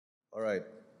All right.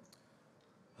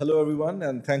 Hello, everyone,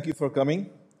 and thank you for coming.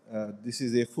 This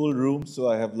is a full room, so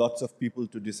I have lots of people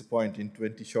to disappoint in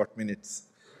 20 short minutes.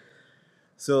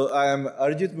 So I am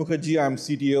Arijit Mukherji. I'm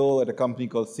CTO at a company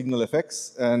called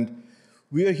SignalFx, and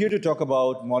we are here to talk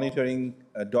about monitoring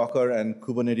Docker and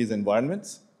Kubernetes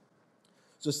environments.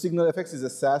 So SignalFx is a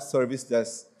SaaS service that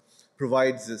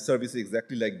provides a service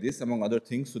exactly like this, among other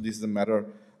things. So this is a matter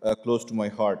close to my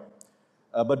heart.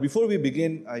 But before we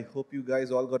begin, I hope you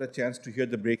guys all got a chance to hear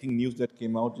the breaking news that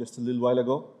came out just a little while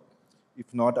ago.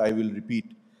 If not, I will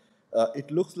repeat.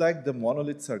 It looks like the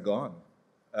monoliths are gone.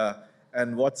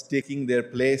 And what's taking their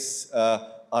place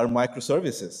are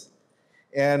microservices.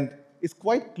 And it's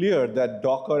quite clear that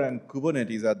Docker and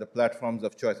Kubernetes are the platforms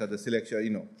of choice, are the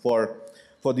selection,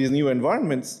 for these new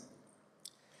environments.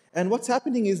 And what's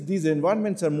happening is these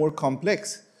environments are more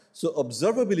complex. So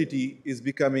observability is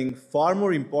becoming far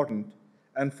more important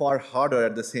and far harder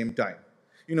at the same time.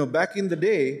 Back in the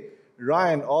day,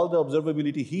 Ryan, all the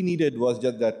observability he needed was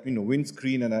just that,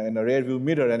 windscreen and a rear view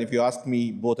mirror. And if you ask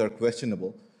me, both are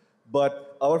questionable.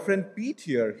 But our friend Pete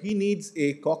here, he needs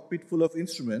a cockpit full of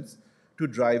instruments to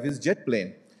drive his jet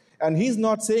plane. And he's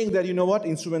not saying that,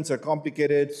 instruments are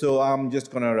complicated, so I'm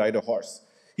just going to ride a horse.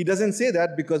 He doesn't say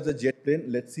that because the jet plane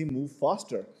lets him move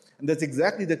faster. And that's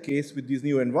exactly the case with these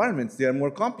new environments. They are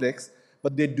more complex,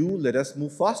 but they do let us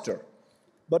move faster.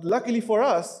 But luckily for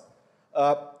us,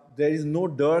 there is no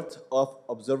dearth of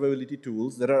observability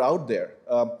tools that are out there.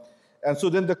 And so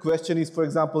then the question is, for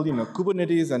example,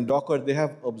 Kubernetes and Docker, they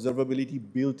have observability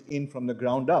built in from the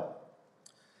ground up.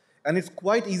 And it's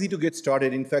quite easy to get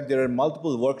started. In fact, there are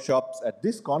multiple workshops at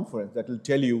this conference that will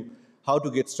tell you how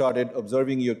to get started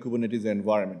observing your Kubernetes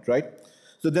environment, right?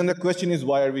 So then the question is,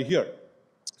 why are we here?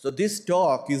 So this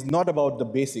talk is not about the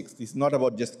basics. It's not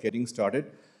about just getting started.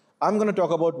 I'm going to talk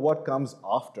about what comes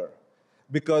after,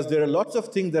 because there are lots of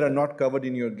things that are not covered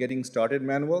in your getting started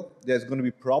manual. There's going to be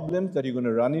problems that you're going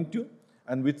to run into,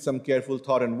 and with some careful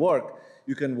thought and work,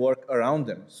 you can work around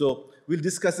them. So we'll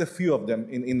discuss a few of them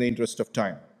in the interest of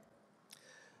time.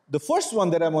 The first one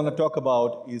that I want to talk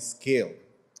about is scale.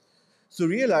 So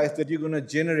realize that you're going to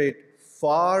generate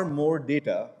far more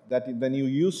data than you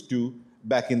used to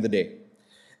back in the day.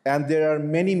 And there are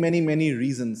many, many, many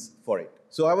reasons for it.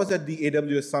 So I was at the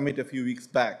AWS Summit a few weeks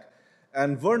back,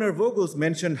 and Werner Vogels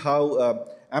mentioned how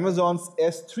Amazon's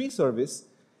S3 service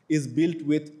is built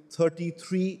with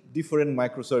 33 different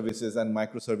microservices and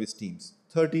microservice teams.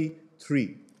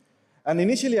 33. And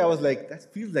initially I was like,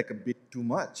 that feels like a bit too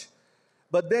much.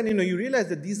 But then you realize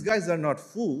that these guys are not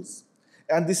fools,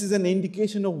 and this is an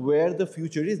indication of where the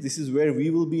future is. This is where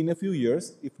we will be in a few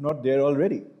years, if not there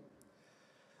already.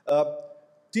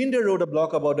 Tinder wrote a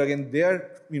blog about, again, their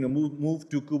move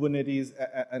to Kubernetes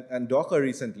and Docker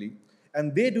recently.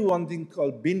 And they do one thing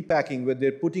called bin packing, where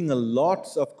they're putting a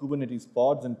lots of Kubernetes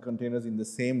pods and containers in the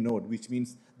same node, which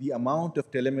means the amount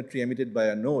of telemetry emitted by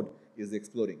a node is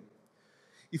exploding.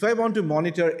 If I want to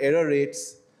monitor error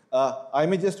rates, I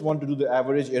may just want to do the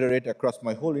average error rate across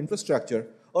my whole infrastructure,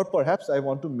 or perhaps I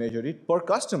want to measure it per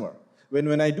customer.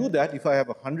 When I do that, if I have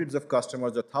hundreds of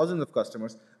customers or thousands of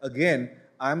customers, again,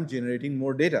 I'm generating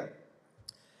more data.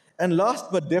 And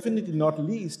last but definitely not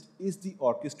least is the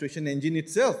orchestration engine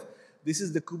itself. This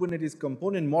is the Kubernetes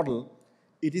component model.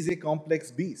 It is a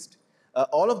complex beast.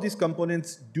 All of these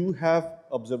components do have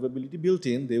observability built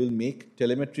in. They will make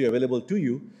telemetry available to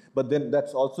you, but then that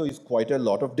also is quite a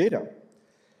lot of data.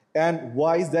 And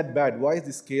why is that bad? Why is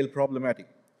the scale problematic?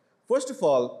 First of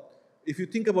all, if you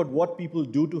think about what people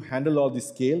do to handle all this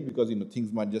scale, because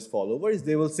things might just fall over, is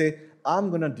they will say, I'm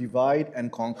going to divide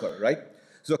and conquer, right?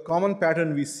 So a common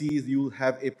pattern we see is you'll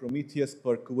have a Prometheus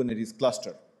per Kubernetes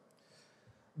cluster.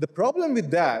 The problem with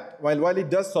that, while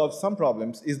it does solve some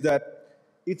problems, is that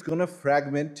it's going to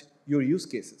fragment your use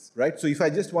cases, right? So if I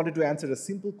just wanted to answer a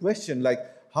simple question like,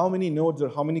 how many nodes or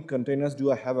how many containers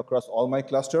do I have across all my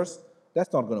clusters?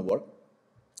 That's not going to work.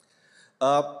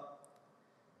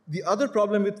 The other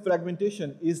problem with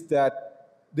fragmentation is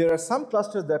that there are some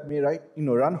clusters that may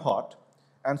run hot,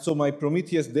 and so my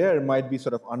Prometheus there might be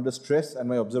sort of under stress and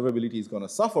my observability is going to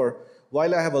suffer,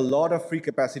 while I have a lot of free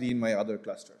capacity in my other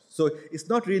clusters. So it's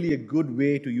not really a good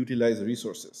way to utilize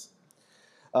resources.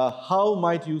 How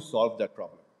might you solve that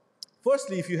problem?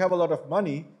 Firstly, if you have a lot of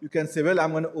money, you can say, well,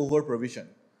 I'm going to over-provision.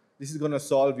 This is going to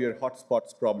solve your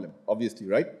hotspots problem, obviously,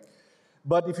 right?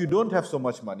 But if you don't have so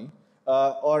much money,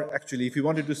 or actually, if you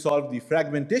wanted to solve the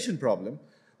fragmentation problem,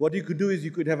 what you could do is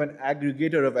you could have an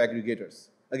aggregator of aggregators.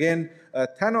 Again,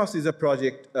 Thanos is a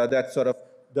project that sort of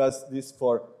does this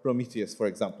for Prometheus, for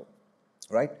example,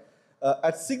 right?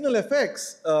 At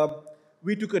SignalFx,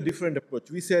 we took a different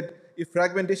approach. We said, if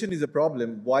fragmentation is a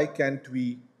problem, why can't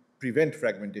we prevent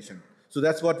fragmentation? So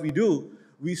that's what we do.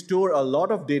 We store a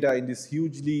lot of data in this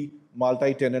hugely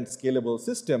multi-tenant scalable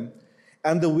system.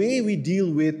 And the way we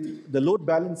deal with the load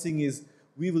balancing is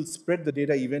we will spread the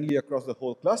data evenly across the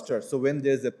whole cluster. So when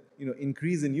there's a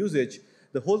increase in usage,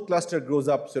 the whole cluster grows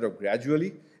up sort of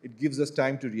gradually. It gives us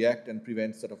time to react and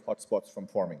prevent sort of hotspots from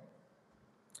forming.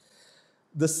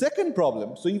 The second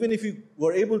problem, so even if you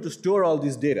were able to store all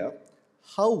this data,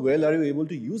 how well are you able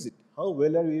to use it? How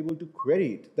well are you able to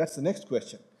query it? That's the next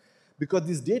question. Because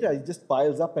this data, it just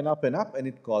piles up and up and up, and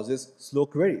it causes slow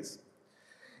queries.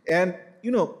 And,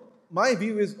 my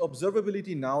view is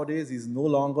observability nowadays is no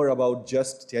longer about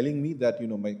just telling me that,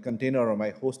 my container or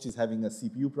my host is having a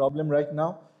CPU problem right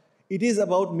now. It is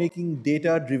about making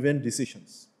data-driven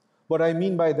decisions. What I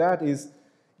mean by that is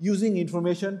using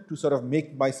information to sort of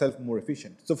make myself more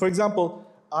efficient. So for example,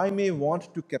 I may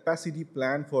want to capacity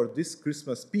plan for this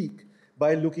Christmas peak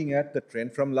by looking at the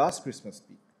trend from last Christmas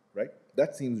peak, right?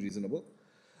 That seems reasonable.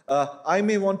 I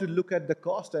may want to look at the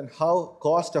cost and how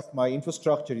cost of my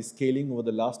infrastructure is scaling over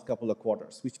the last couple of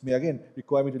quarters, which may again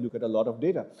require me to look at a lot of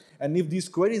data. And if these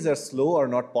queries are slow or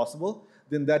not possible,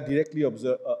 then that directly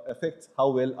affects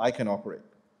how well I can operate.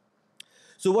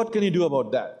 So what can you do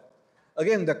about that?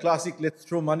 Again, the classic let's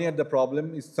throw money at the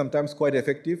problem is sometimes quite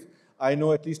effective. I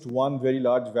know at least one very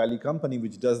large Valley company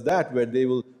which does that, where they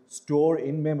will store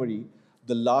in memory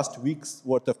the last week's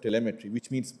worth of telemetry,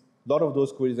 which means a lot of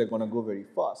those queries are going to go very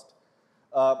fast.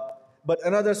 But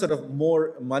another sort of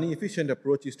more money-efficient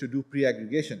approach is to do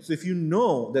pre-aggregation. So if you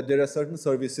know that there are certain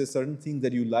services, certain things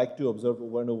that you like to observe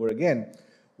over and over again,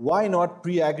 why not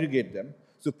pre-aggregate them?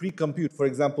 So pre-compute, for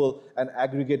example, an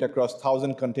aggregate across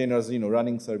 1,000 containers,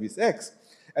 running service X.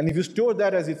 And if you store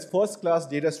that as its first-class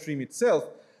data stream itself,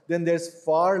 then there's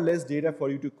far less data for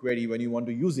you to query when you want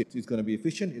to use it. It's going to be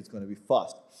efficient, it's going to be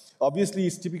fast. Obviously,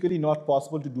 it's typically not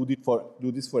possible to do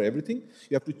this for everything.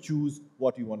 You have to choose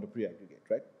what you want to pre-aggregate,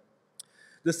 right?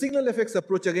 The SignalFx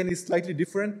approach, again, is slightly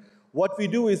different. What we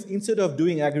do is, instead of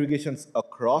doing aggregations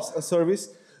across a service,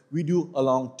 we do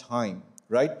along time,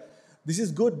 right? This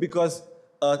is good because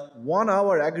a 1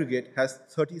 hour aggregate has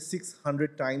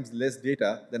 3,600 times less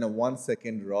data than a 1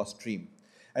 second raw stream.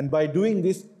 And by doing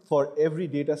this for every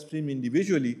data stream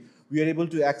individually, we are able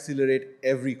to accelerate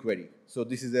every query. So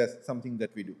this is something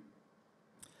that we do.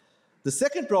 The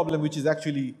second problem, which is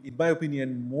actually, in my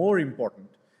opinion, more important,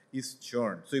 is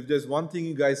churn. So if there's one thing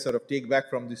you guys sort of take back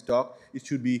from this talk, it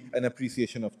should be an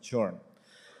appreciation of churn.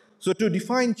 So to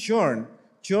define churn,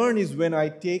 churn is when I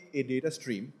take a data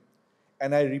stream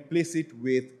and I replace it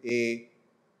with a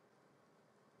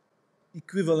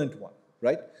equivalent one,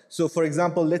 right? So for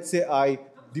example, let's say I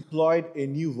deployed a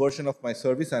new version of my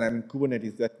service and I'm in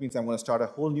Kubernetes. That means I'm going to start a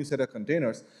whole new set of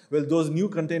containers. Well, those new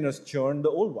containers churn the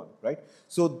old one, right?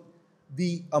 So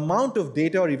the amount of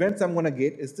data or events I'm going to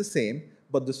get is the same,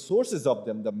 but the sources of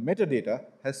them, the metadata,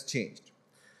 has changed.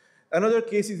 Another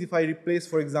case is if I replace,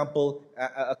 for example,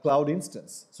 a cloud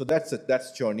instance. So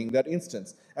that's churning that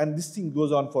instance. And this thing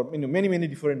goes on for many, many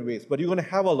different ways, but you're going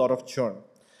to have a lot of churn.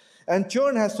 And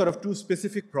churn has sort of two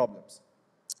specific problems.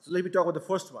 So let me talk about the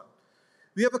first one.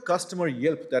 We have a customer,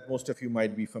 Yelp, that most of you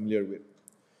might be familiar with.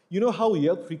 You know how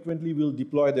Yelp frequently will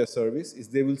deploy their service is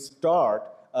they will start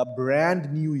a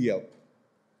brand new Yelp.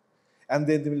 And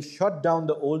then they will shut down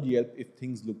the old Yelp if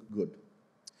things look good.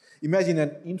 Imagine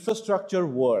an infrastructure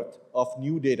worth of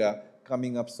new data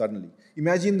coming up suddenly.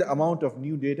 Imagine the amount of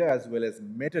new data as well as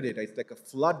metadata. It's like a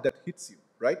flood that hits you,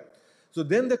 right? So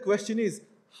then the question is,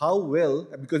 how well,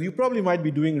 because you probably might be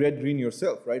doing red-green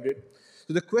yourself, right?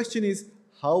 So the question is,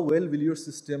 how well will your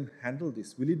system handle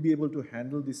this? Will it be able to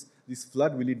handle this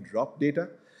flood? Will it drop data?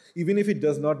 Even if it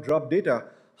does not drop data,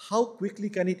 how quickly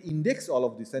can it index all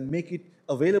of this and make it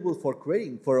available for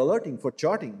querying, for alerting, for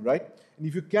charting, right? And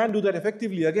if you can't do that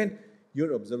effectively, again,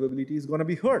 your observability is going to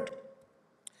be hurt.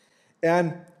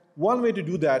 And one way to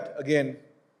do that, again,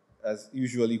 as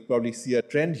usual, you probably see a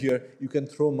trend here, you can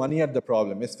throw money at the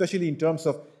problem, especially in terms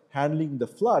of handling the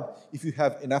flood. If you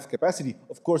have enough capacity,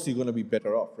 of course, you're going to be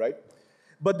better off, right?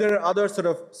 But there are other sort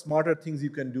of smarter things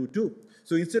you can do too.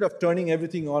 So instead of turning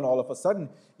everything on all of a sudden,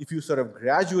 if you sort of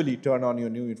gradually turn on your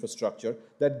new infrastructure,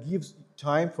 that gives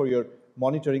time for your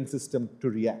monitoring system to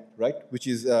react, right? Which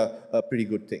is a pretty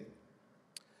good thing.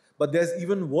 But there's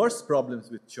even worse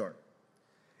problems with churn,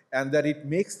 and that it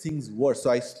makes things worse. So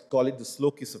I call it the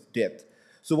slow kiss of death.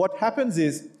 So what happens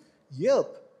is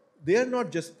Yelp, they're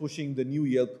not just pushing the new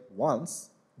Yelp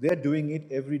once, they're doing it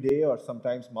every day or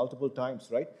sometimes multiple times,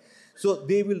 right? So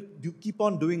they will keep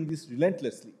on doing this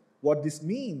relentlessly. What this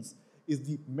means is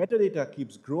the metadata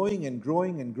keeps growing and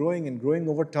growing and growing and growing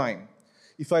over time.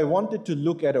 If I wanted to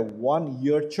look at a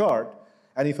 1-year chart,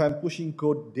 and if I'm pushing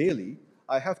code daily,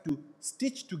 I have to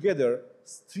stitch together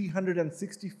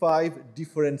 365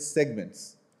 different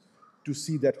segments to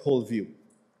see that whole view.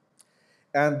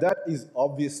 And that is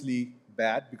obviously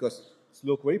bad because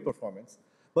slow query performance.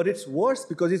 But it's worse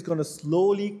because it's going to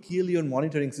slowly kill your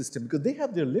monitoring system because they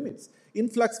have their limits.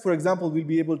 Influx, for example, will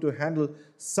be able to handle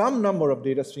some number of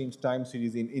data streams time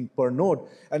series in per node.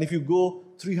 And if you go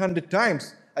 300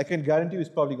 times, I can guarantee you it's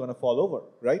probably going to fall over,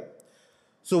 right?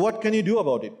 So what can you do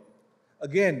about it?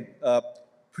 Again,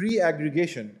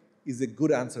 pre-aggregation is a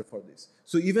good answer for this.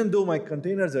 So even though my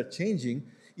containers are changing,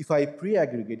 if I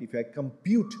pre-aggregate, if I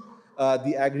compute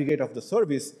the aggregate of the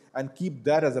service and keep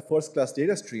that as a first-class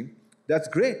data stream, that's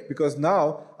great because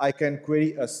now I can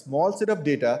query a small set of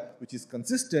data which is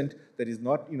consistent, that is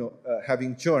not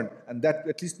having churn, and that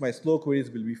at least my slow queries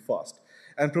will be fast.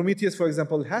 And Prometheus, for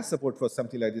example, has support for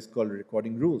something like this called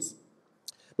recording rules.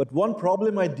 But one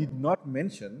problem I did not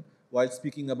mention while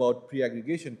speaking about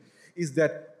pre-aggregation is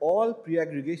that all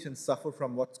pre-aggregations suffer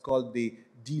from what's called the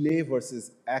delay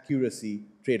versus accuracy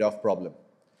trade-off problem.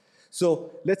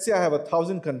 So let's say I have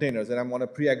 1,000 containers and I want to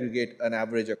pre-aggregate an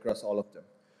average across all of them.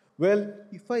 Well,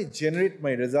 if I generate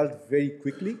my result very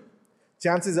quickly,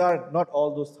 chances are not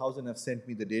all those 1,000 have sent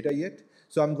me the data yet.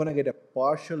 So I'm going to get a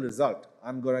partial result.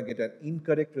 I'm going to get an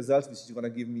incorrect result, which is going to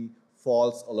give me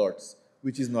false alerts,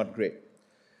 which is not great.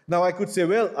 Now I could say,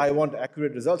 well, I want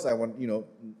accurate results. I want,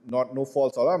 no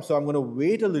false alarm. So I'm going to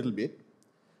wait a little bit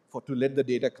to let the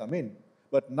data come in.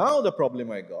 But now the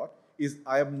problem I got is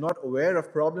I am not aware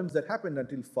of problems that happened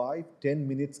until 5-10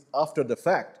 minutes after the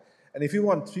fact. And if you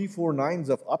want 3-4 nines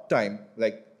of uptime,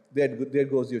 like there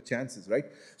goes your chances, right?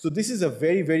 So this is a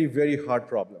very, very, very hard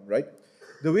problem, right?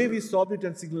 The way we solved it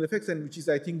in SignalFx, and which is,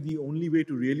 I think, the only way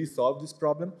to really solve this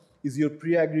problem, is your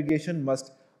pre-aggregation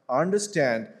must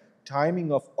understand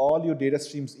timing of all your data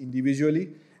streams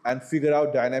individually and figure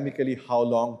out dynamically how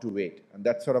long to wait. And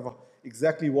that's sort of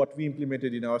exactly what we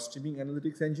implemented in our streaming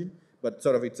analytics engine, but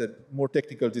sort of it's a more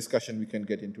technical discussion we can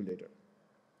get into later.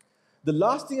 The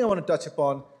last thing I want to touch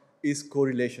upon is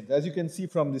correlation. As you can see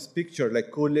from this picture, like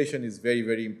correlation is very,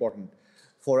 very important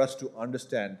for us to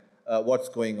understand what's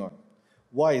going on.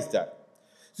 Why is that?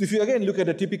 So if you again look at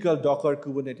a typical Docker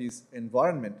Kubernetes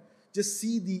environment, just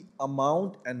see the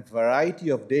amount and variety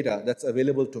of data that's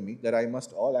available to me that I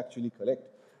must all actually collect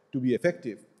to be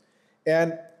effective.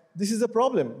 And this is a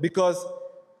problem because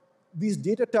these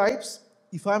data types,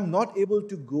 if I'm not able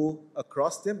to go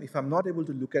across them, if I'm not able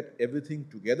to look at everything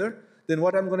together, then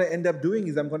what I'm going to end up doing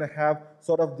is I'm going to have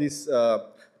sort of this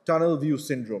tunnel view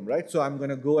syndrome, right? So I'm going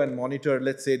to go and monitor,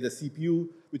 let's say, the CPU,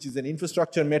 which is an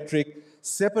infrastructure metric,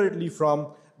 separately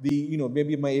from the,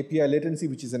 maybe my API latency,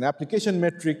 which is an application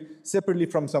metric, separately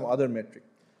from some other metric.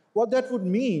 What that would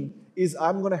mean is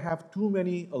I'm going to have too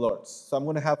many alerts. So I'm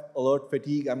going to have alert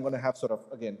fatigue. I'm going to have sort of,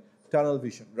 again, tunnel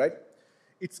vision, right?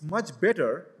 It's much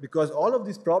better because all of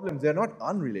these problems, they're not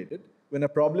unrelated. When a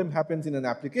problem happens in an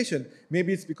application,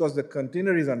 maybe it's because the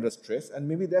container is under stress, and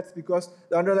maybe that's because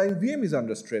the underlying VM is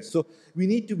under stress. So we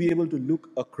need to be able to look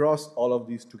across all of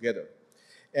these together.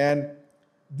 And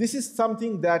this is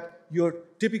something that your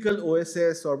typical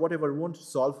OSS or whatever won't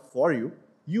solve for you.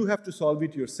 You have to solve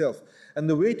it yourself. And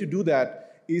the way to do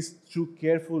that is through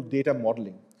careful data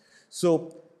modeling.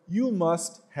 So you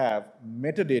must have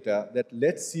metadata that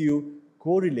lets you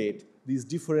correlate these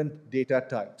different data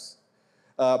types.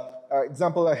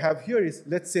 Example I have here is,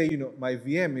 let's say, my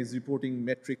VM is reporting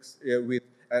metrics with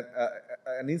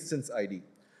an instance ID.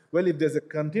 Well, if there's a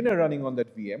container running on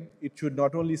that VM, it should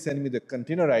not only send me the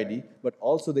container ID, but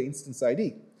also the instance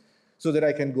ID, so that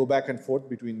I can go back and forth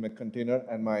between my container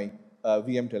and my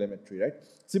VM telemetry, right?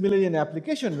 Similarly, an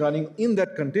application running in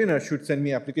that container should send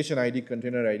me application ID,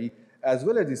 container ID, as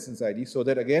well as instance ID, so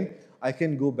that, again, I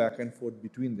can go back and forth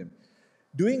between them.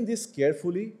 Doing this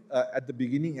carefully at the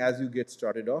beginning as you get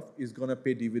started off is going to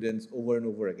pay dividends over and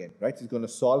over again, right? It's going to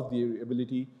solve the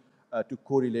ability to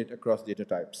correlate across data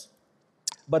types.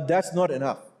 But that's not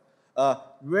enough.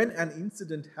 When an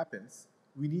incident happens,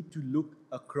 we need to look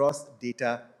across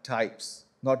data types,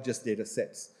 not just data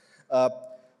sets.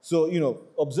 So,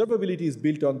 observability is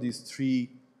built on these 3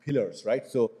 pillars, right?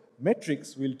 So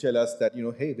metrics will tell us that,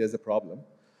 hey, there's a problem.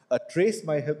 A trace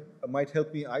might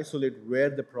help me isolate where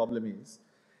the problem is.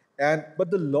 But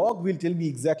the log will tell me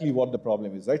exactly what the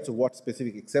problem is, right? So what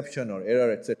specific exception or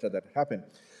error, etc., that happened.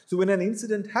 So when an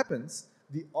incident happens,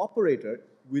 the operator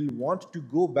will want to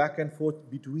go back and forth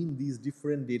between these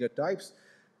different data types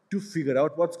to figure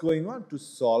out what's going on, to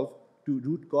solve, to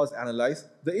root cause analyze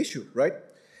the issue, right?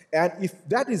 And if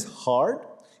that is hard,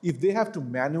 if they have to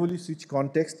manually switch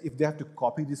context, if they have to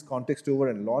copy this context over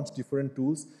and launch different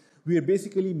tools, we are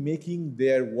basically making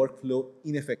their workflow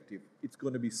ineffective. It's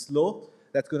going to be slow.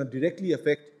 That's going to directly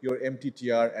affect your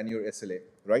MTTR and your SLA,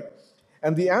 right?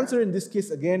 And the answer in this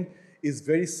case, again, is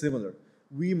very similar.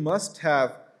 We must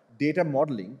have data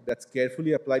modeling that's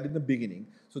carefully applied in the beginning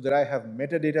so that I have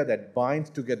metadata that binds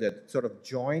together, sort of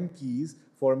join keys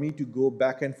for me to go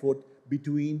back and forth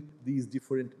between these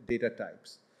different data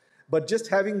types. But just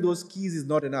having those keys is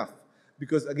not enough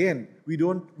because, again, we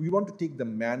want to take the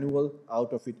manual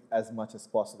out of it as much as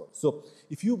possible. So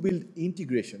if you build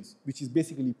integrations, which is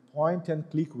basically point and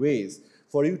click ways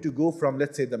for you to go from,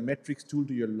 let's say, the metrics tool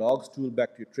to your logs tool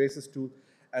back to your traces tool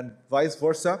and vice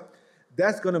versa,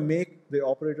 that's going to make the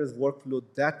operator's workflow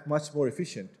that much more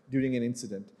efficient during an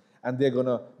incident, and they're going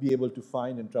to be able to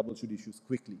find and troubleshoot issues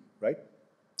quickly, right?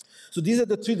 So these are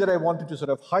the three that I wanted to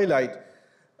sort of highlight.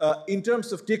 In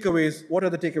terms of takeaways, what are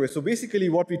the takeaways? So basically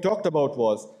what we talked about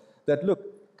was that,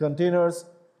 look, containers,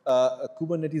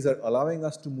 Kubernetes are allowing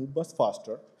us to move much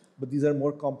faster, but these are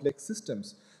more complex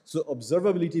systems. So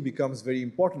observability becomes very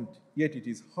important, yet it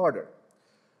is harder.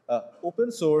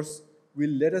 Open source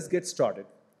will let us get started,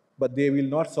 but they will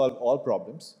not solve all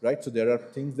problems, right? So there are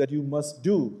things that you must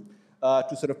do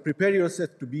to sort of prepare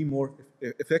yourself to be more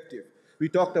effective. We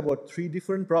talked about three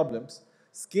different problems.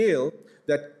 Scale,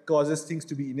 that causes things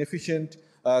to be inefficient,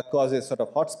 causes sort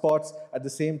of hotspots, at the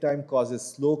same time causes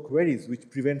slow queries, which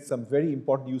prevents some very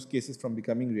important use cases from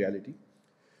becoming reality.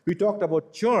 We talked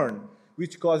about churn,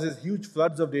 which causes huge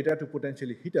floods of data to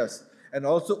potentially hit us, and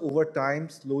also over time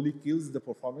slowly kills the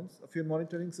performance of your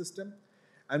monitoring system.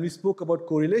 And we spoke about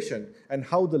correlation and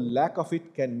how the lack of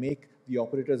it can make the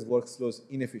operator's workflows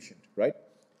inefficient, right?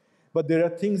 But there are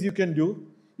things you can do.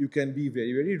 You can be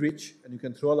very, very rich, and you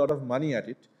can throw a lot of money at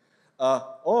it.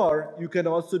 Or you can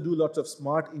also do lots of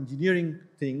smart engineering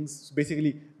things.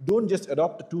 Basically, don't just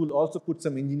adopt a tool, also put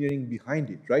some engineering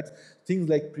behind it, right? Things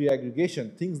like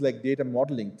pre-aggregation, things like data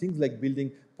modeling, things like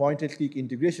building point-and-click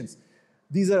integrations.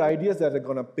 These are ideas that are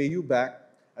going to pay you back,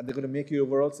 and they're going to make your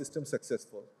overall system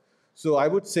successful. So I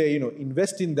would say,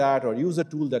 invest in that or use a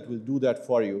tool that will do that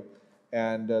for you.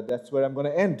 And that's where I'm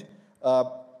going to end.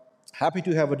 Happy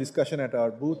to have a discussion at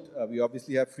our booth. We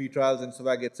obviously have free trials and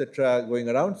swag, etc. going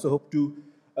around. So hope to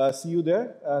see you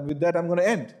there. And with that, I'm going to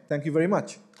end. Thank you very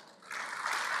much.